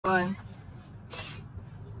One.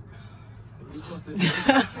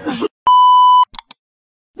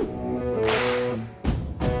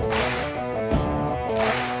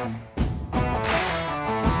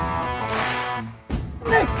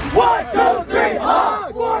 One, two, three,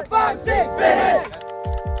 4, 5, 6, finish!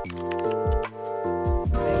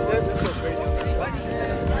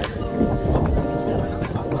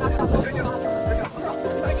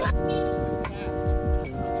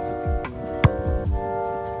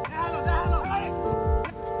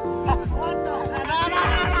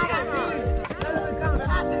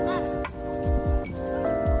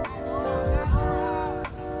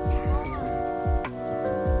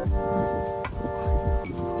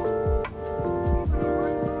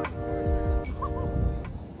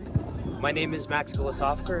 My name is Max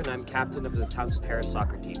Golasofker and I'm captain of the Townsend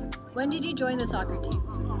soccer team. When did you join the soccer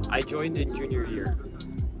team? I joined in junior year.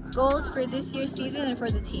 Goals for this year's season and for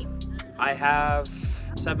the team? I have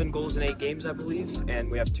 7 goals in 8 games, I believe, and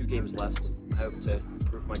we have 2 games left. I hope to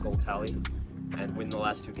improve my goal tally and win the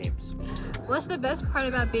last 2 games. What's the best part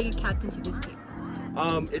about being a captain to this team?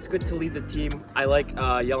 It's good to lead the team. I like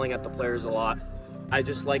yelling at the players a lot. I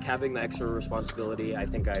just like having the extra responsibility. I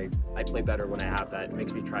think I play better when I have that. It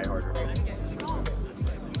makes me try harder.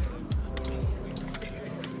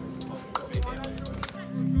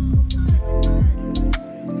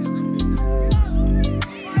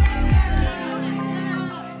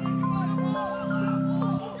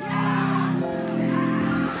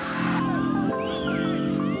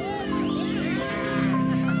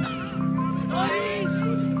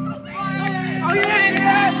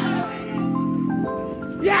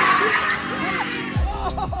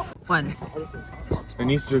 One.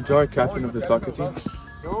 Nirjhana, captain of the soccer team.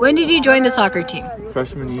 When did you join the soccer team?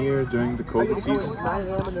 Freshman year during the COVID season.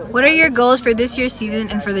 What are your goals for this year's season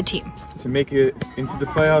and for the team? To make it into the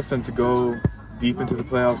playoffs and to go deep into the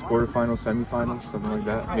playoffs, quarterfinals, semifinals, something like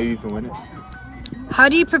that. Maybe even win it. How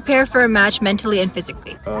do you prepare for a match mentally and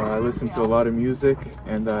physically? I listen to a lot of music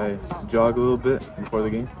and I jog a little bit before the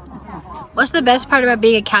game. What's the best part about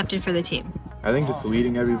being a captain for the team? I think just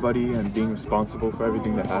leading everybody and being responsible for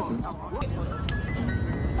everything that happens.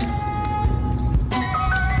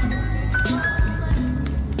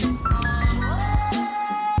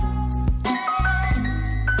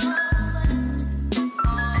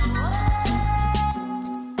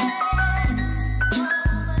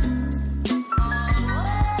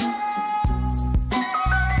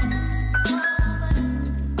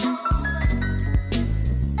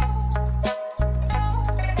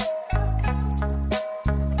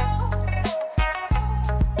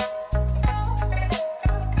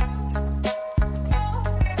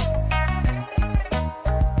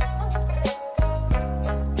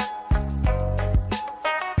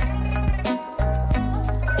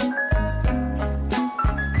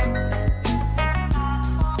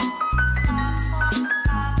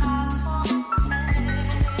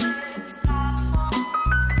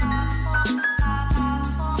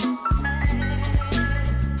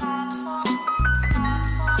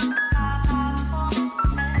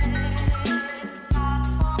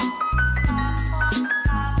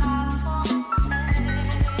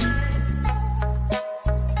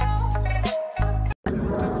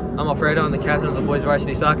 I'm Alfredo, I'm the captain of the boys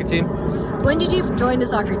varsity soccer team. When did you join the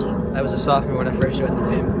soccer team? I was a sophomore when I first joined the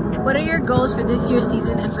team. What are your goals for this year's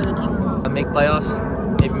season and for the team? Make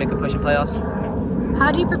playoffs, maybe make a push in playoffs.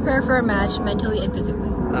 How do you prepare for a match mentally and physically?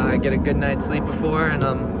 I get a good night's sleep before and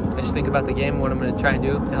I just think about the game and what I'm going to try and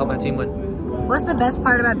do to help my team win. What's the best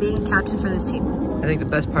part about being captain for this team? I think the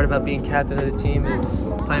best part about being captain of the team is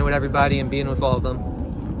playing with everybody and being with all of them.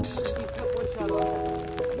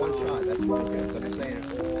 One shot, that's what it is. I'm saying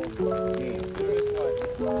all game.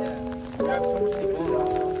 Grab so much of the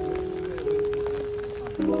ball.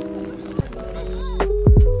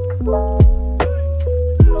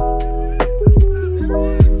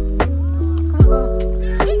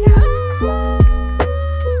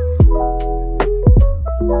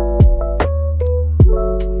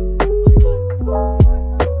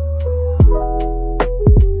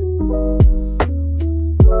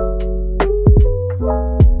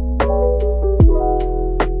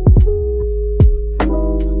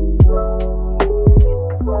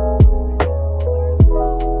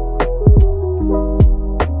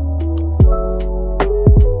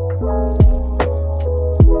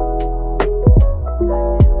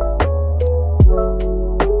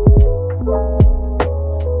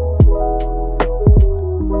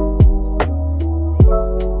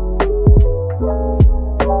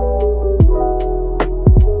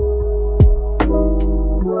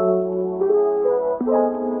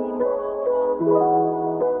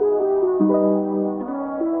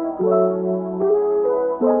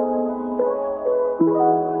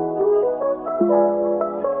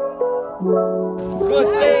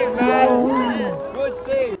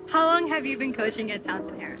 have you been coaching at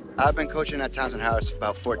Townsend Harris? I've been coaching at Townsend Harris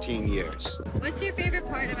about 14 years. What's your favorite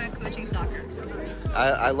part about coaching soccer?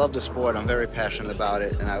 I love the sport. I'm very passionate about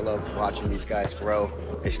it, and I love watching these guys grow.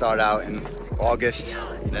 They start out in August,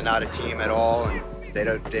 they're not a team at all,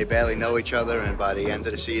 and they barely know each other, and by the end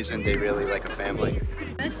of the season, they really like a family.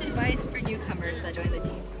 Best advice for newcomers that join the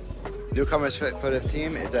team? Newcomers for the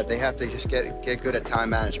team is that they have to just get good at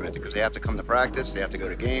time management, because they have to come to practice, they have to go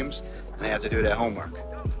to games, and they have to do their homework.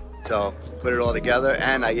 So put it all together,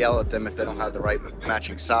 and I yell at them if they don't have the right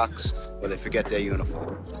matching socks or they forget their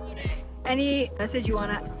uniform. Any message you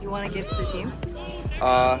wanna give to the team?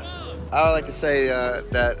 I would like to say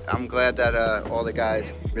that I'm glad that all the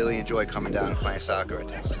guys really enjoy coming down and playing soccer at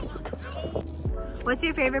Townsend. What's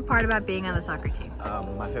your favorite part about being on the soccer team?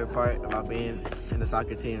 My favorite part about being in the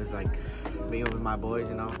soccer team is like being with my boys,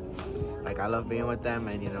 you know. Like I love being with them,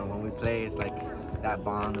 and you know when we play, it's like that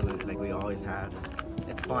bond that like we always have.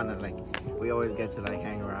 It's fun, and like we always get to like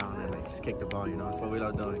hang around and like just kick the ball, you know. It's what we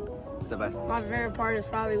love doing. It's the best. My favorite part is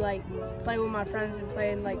probably like playing with my friends and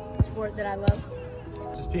playing like the sport that I love.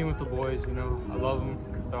 Just being with the boys, you know. I love them.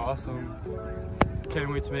 They're awesome. Can't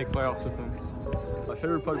wait to make playoffs with them. My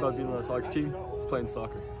favorite part about being on a soccer team is playing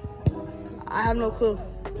soccer. I have no clue.